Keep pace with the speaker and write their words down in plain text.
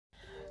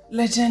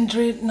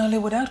Legendary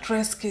Nollywood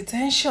actress Kate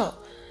Henshaw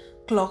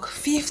clock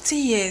 50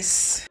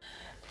 years.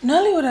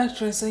 Nollywood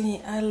actress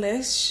Oyin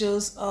Alex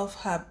shows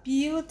off her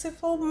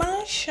beautiful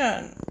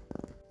mansion.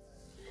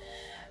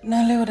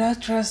 Nollywood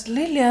actress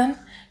Lillian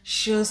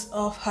shows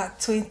off her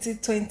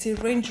 2020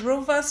 Range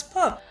Rover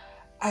Sport.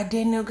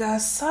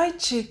 Adenuga's side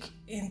chick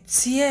in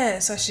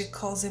tears as she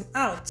calls him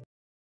out.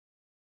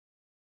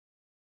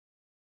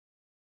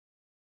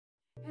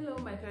 Hello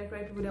my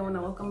correct people, I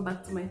wanna welcome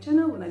back to my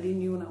channel. When I didn't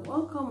new, wanna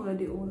welcome, when I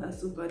didn't wanna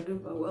super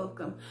duper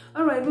welcome.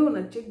 Alright, we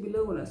wanna check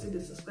below when I see the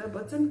subscribe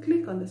button,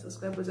 click on the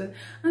subscribe button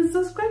and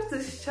subscribe to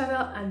this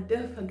channel, and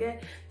don't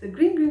forget to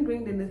ring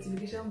the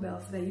notification bell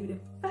so that you'll be the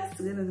first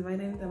to get notified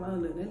anytime I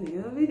upload a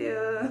new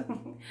video.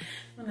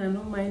 And I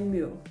don't mind me,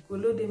 go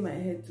load in my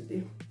head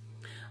today.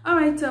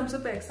 Alright, so I'm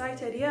super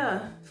excited,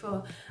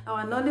 for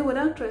our Nollywood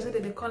actress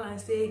that they call and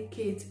say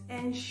Kate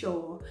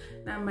Henshaw.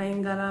 Now my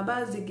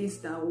Ngalaba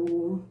Zigista,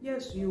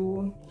 yes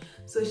you.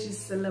 So she's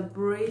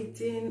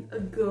celebrating a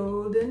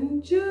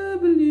golden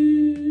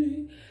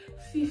jubilee.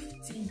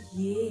 50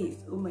 years.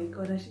 Oh my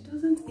god, and she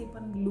doesn't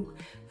even look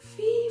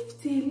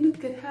 50.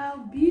 Look at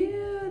how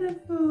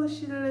beautiful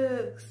she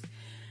looks.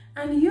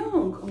 And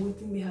young. I'm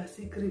waiting to be her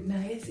secret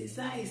now.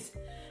 Exercise.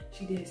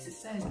 She did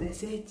exercise. They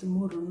say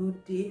tomorrow no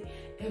day.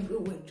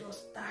 Everywhere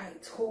just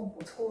tight.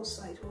 Whole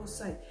side.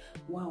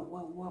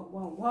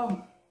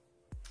 Wow.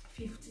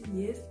 50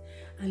 years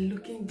and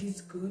looking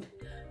this good.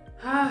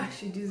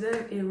 She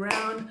deserves a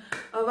round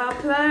of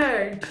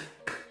applause.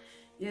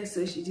 Yes,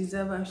 so she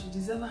deserves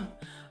them.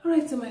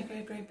 Alright, so my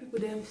great people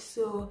them,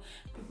 so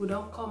people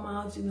don't come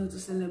out, to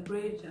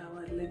celebrate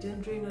our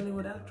legendary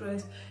Nollywood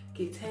actress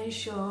Kate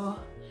Henshaw.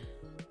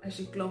 And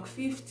she clocked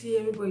 50,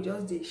 everybody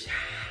just did say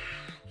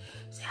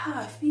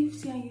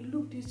 50 and you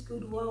look this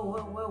good.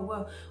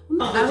 Wow.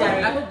 No,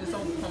 I hope the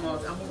song will come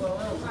out.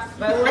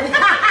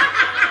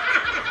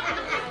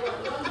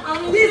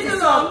 This is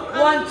song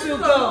want to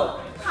go.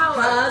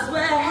 Cause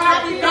we're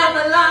happy, come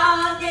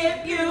along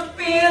if you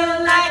feel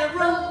like a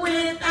room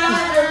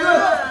without a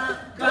roof.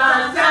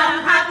 Cause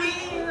I'm happy.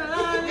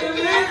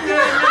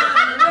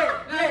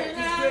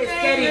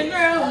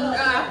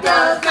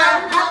 Cause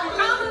I'm happy,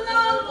 come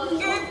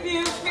along if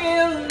you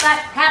feel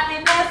like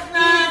happiness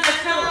needs a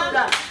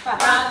shoulder.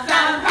 Cause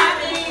I'm happy.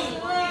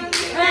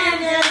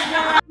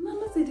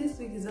 This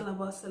week is all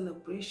about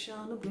celebration.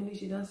 Not only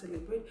she don't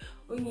celebrate,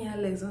 Oyin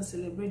Alex don't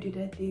celebrate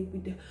that day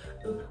with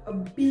a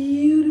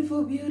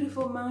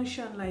beautiful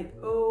mansion. Like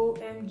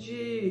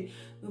OMG,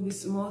 no be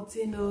small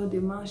thing. The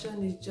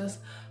mansion is just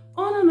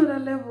on another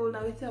level.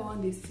 Now I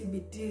want the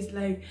CBTs,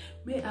 like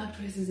many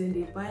actresses and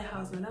they buy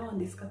house. Now that one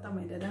they scatter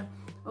my dada.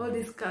 All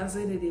these cars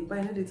they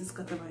buy, now they just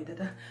scatter my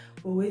dada.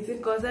 But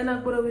waiting, cause then I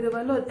put up with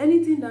overload.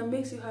 Anything that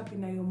makes you happy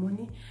now your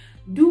money,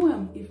 do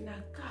them. If na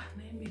car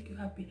now make you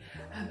happy,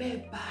 I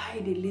better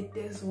buy the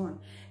latest one.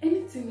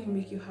 Anything that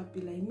make you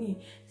happy, like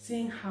me,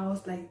 seeing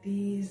house like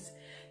this,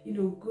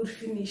 good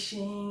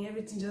finishing,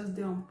 everything just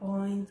there on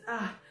point.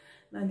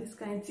 Now this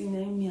kind of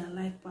thing, me I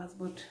like pass,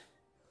 but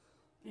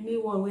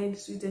anyone when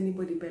sweet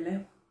anybody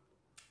belly.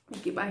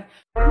 Okay, bye.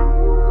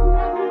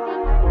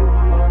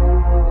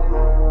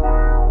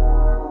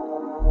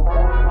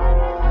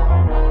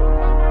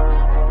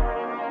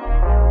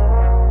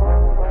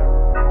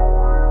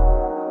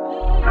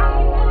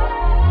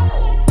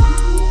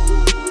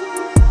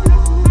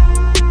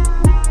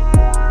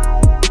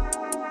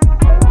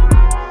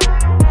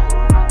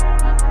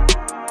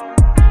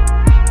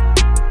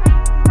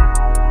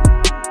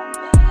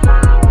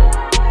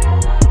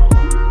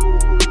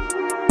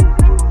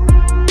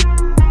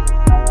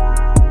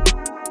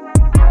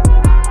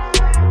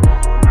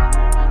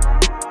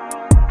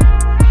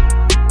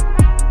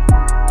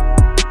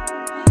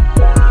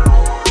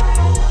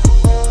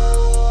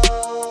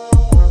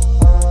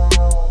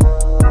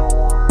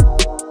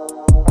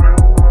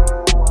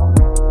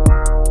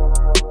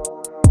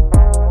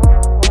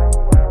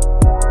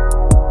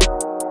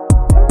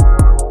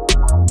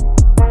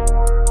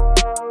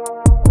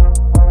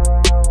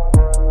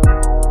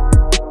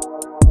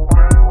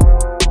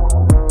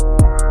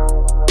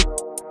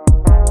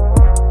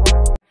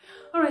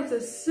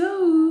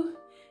 So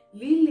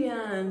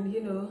Lillian,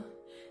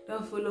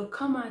 don't follow,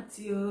 come at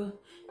you,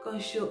 come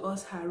show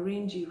us her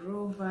Range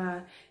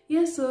Rover.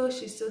 Yes, so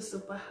she's so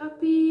super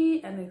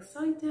happy and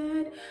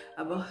excited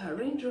about her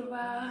Range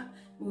Rover.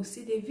 We'll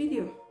see the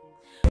video.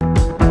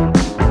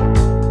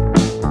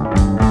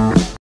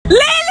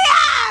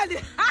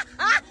 Lillian!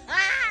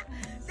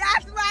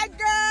 That's my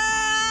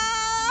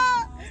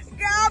girl!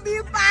 Girl,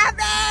 be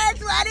perfect!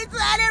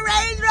 2020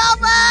 Range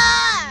Rover!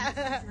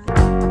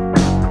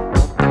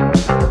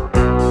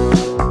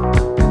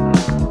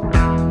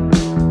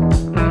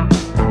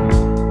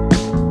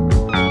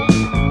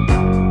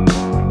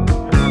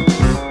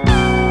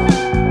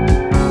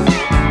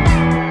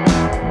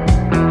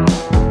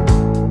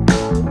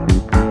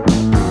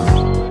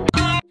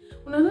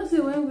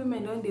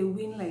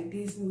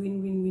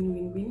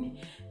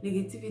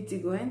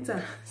 Negativity go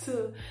enter.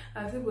 So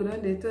as people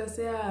don't they tell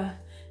say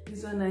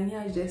This one and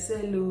here they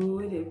sell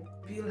they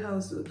build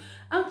house.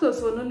 Actors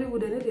for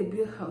Nollywood, they know they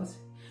build house.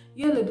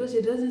 Yellow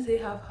doesn't say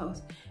have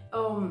house.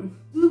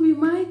 Ruby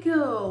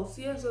Michaels,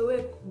 yes, so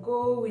we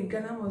go with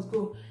Ghana Must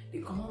Go. The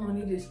common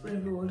money they spread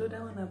everywhere. Although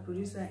that one a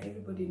producer,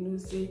 everybody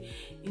knows say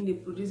in they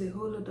produce a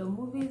whole lot of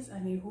movies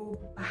and a whole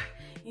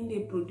in they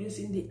produce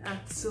in the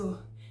act, so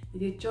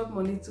they chop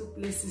money 2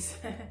 places.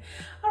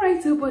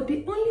 Alright, so but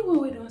the only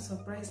one we don't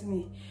surprise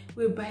me,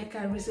 we buy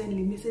car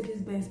recently,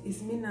 Mercedes Benz,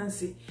 is me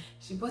Nancy.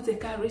 She bought a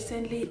car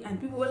recently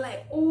and people were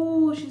like,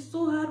 oh, she's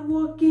so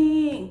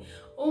hardworking.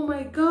 Oh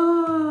my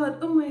god,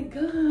 oh my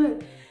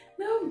god.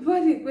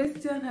 Nobody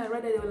questioned her,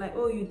 rather they were like,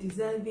 oh, you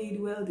deserve it,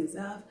 well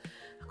deserved.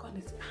 I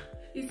can't say,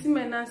 you see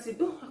my Nancy,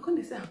 oh, I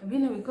can't say, you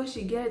know, because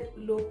she get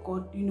low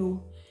cut, you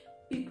know,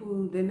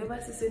 people, they never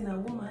say a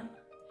woman,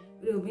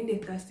 they will be in the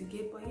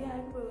castigate, but yeah,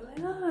 everybody was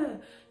like, ah,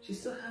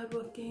 she's so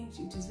hardworking,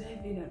 she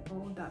deserves it and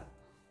all that.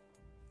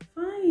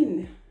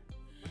 Fine.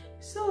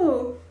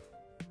 So,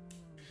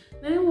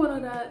 then one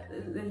of that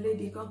the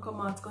lady can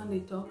come out, can they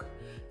talk?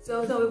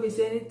 So we be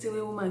saying anything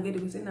when woman get,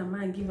 they say a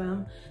man give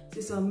them.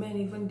 See some men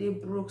even they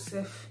broke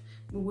self.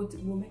 We'll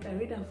make a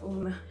read them for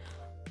now.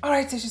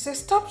 Alright, so she says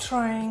stop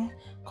trying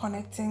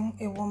connecting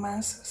a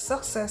woman's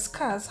success,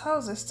 cars,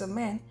 houses to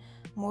men.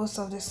 Most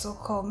of the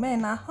so-called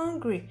men are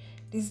hungry.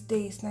 These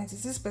days,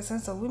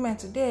 96% of women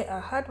today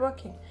are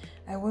hardworking.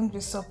 I won't be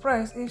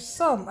surprised if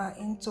some are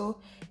into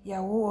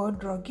Yahoo or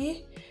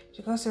druggy.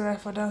 She can say right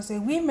for down say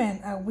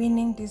women are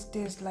winning these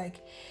days,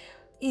 like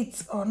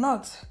it or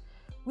not.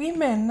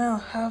 Women now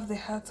have the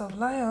hearts of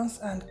lions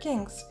and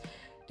kings.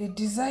 The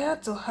desire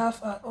to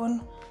have our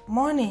own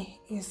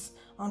money is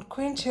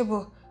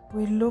unquenchable.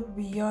 We look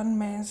beyond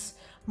men's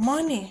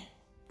money.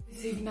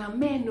 If now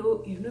men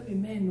know, if not be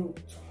men know,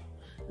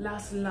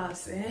 last,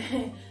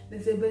 they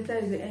say better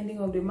is the ending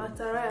of the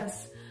matter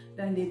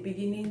than the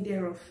beginning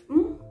thereof.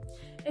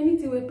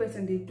 Anything where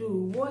person they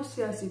do, watch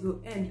as it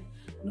go end.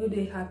 No,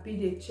 they happy,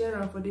 they cheer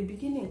out for the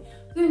beginning.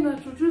 So you know,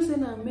 true say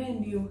na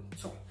men you.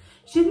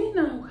 She mean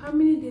now how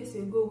many days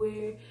ago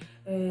where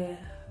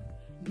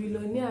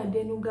billionaire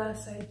Adenuga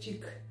side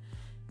chick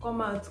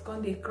come out,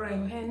 come they cry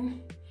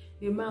when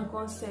the man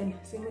come send,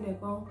 say me they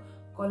come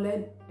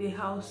collect the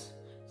house,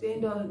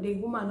 saying the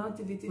woman not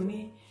activity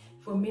money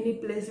for many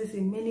places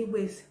in many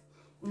ways.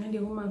 And then the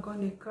woman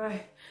come they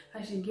cry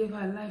and she gave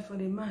her life for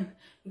the man.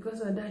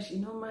 Because of that she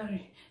not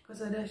marry,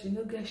 because of that she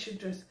not get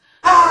children. You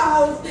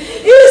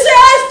say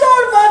I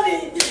stole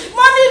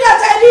money that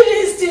I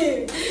didn't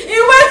steal.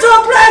 It went to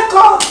break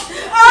court.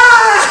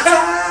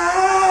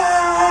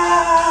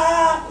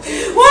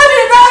 What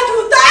did I do?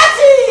 30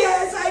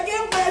 years I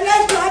gave my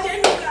life to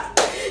Adenuga.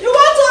 You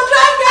want to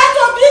drive me out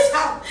of this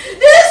house?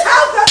 This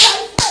house that I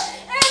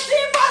spent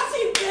 18 months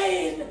in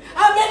paying.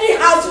 How many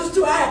houses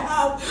do I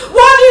have?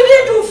 What did he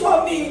do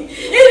for me?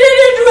 He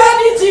didn't do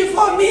anything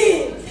for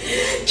me.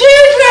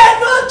 Children,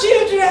 no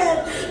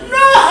children,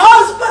 no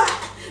husband.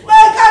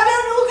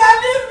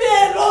 Leave me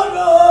alone.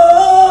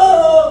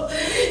 No.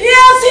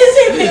 Yes,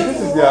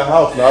 this is their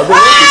house now. They need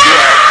to go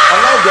out.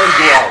 I'm not going to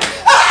go out.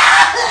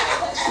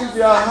 This is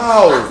their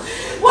house.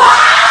 What?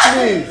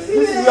 Please,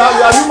 this is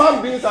your human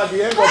beings at the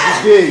end of the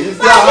day. It's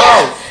their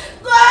house.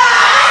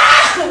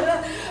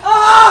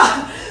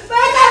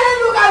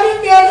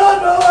 Leave me alone.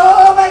 No.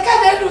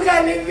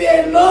 Leave me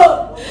alone.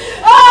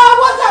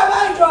 What have I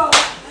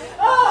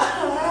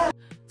done?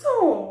 So,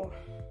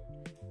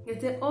 they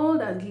say all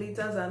that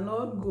glitters are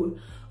not good.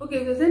 Okay,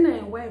 if they say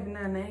my wife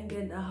now and I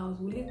get a house,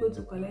 will you go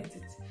to collect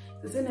it?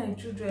 They say my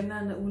children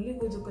now, will you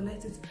go to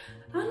collect it?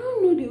 I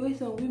don't know the way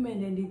some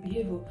women then they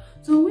behave.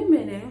 Some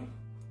women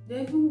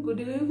they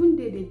even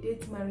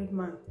date married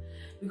man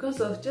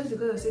because of say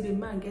the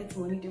man gets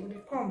money, they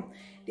will come,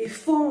 they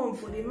form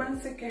for the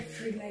man's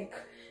secretary, like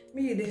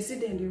me, they see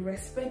them, they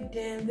respect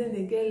them, then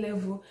they get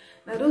level.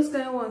 Now those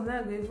kind of ones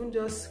now they even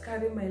just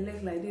carry my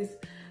leg like this,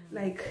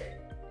 like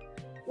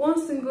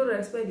one single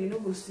respect they no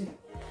go see.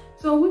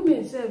 So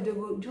women self they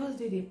go just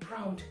they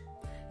proud.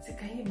 Say,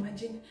 can you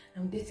imagine?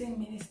 I'm dating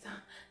minister,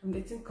 I'm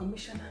dating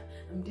commissioner,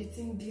 I'm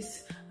dating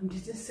this, I'm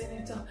dating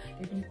senator.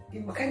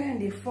 They carry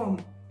and they form.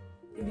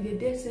 If they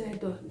date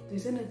senator, the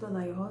senator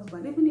na your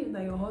husband. Even if na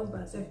your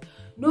husband self,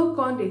 no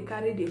con they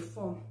carry the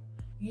form.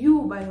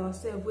 You by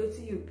yourself, wait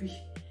till you be.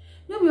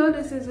 No be all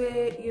those things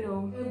where you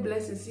know,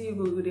 bless you see you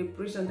go they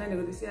preach, sometimes they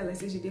go to say like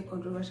say she did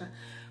controversial.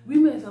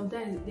 Women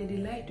sometimes they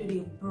like to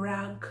they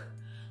brag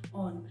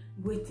on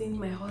waiting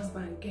my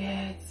husband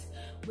gets,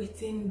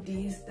 waiting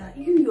this, that.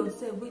 You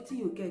yourself, waiting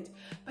you get.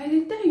 By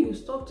the time you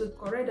stop to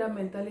correct that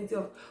mentality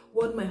of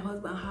what my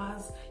husband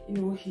has, you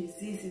know, he's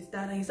this, he's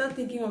that, and you start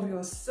thinking of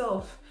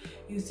yourself,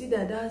 you see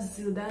that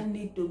zeal, that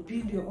need to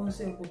build your own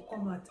self will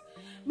come out.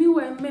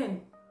 Meanwhile,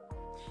 men,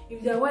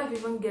 if their wife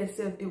even gets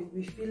self, they will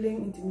be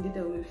feeling intimidated,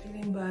 they will be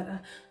feeling bad.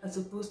 I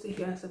suppose take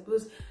care, I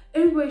suppose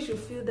everybody should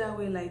feel that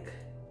way, like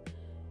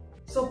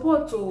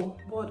support,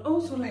 but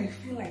also like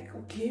feel like,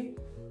 okay,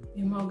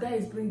 if my guy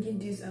is bringing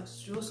this, I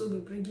should also be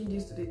bringing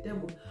this to the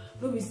table.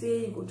 Don't be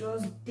say you go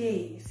just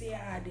say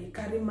they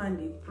carry man,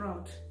 they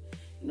proud.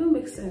 It don't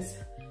make sense.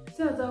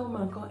 See how that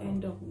woman can't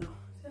end up now.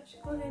 See how she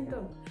can't end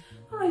up.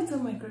 Alright, so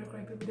my cry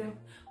people them.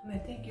 And I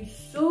thank you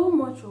so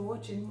much for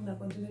watching.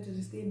 Continue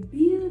to stay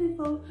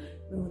beautiful.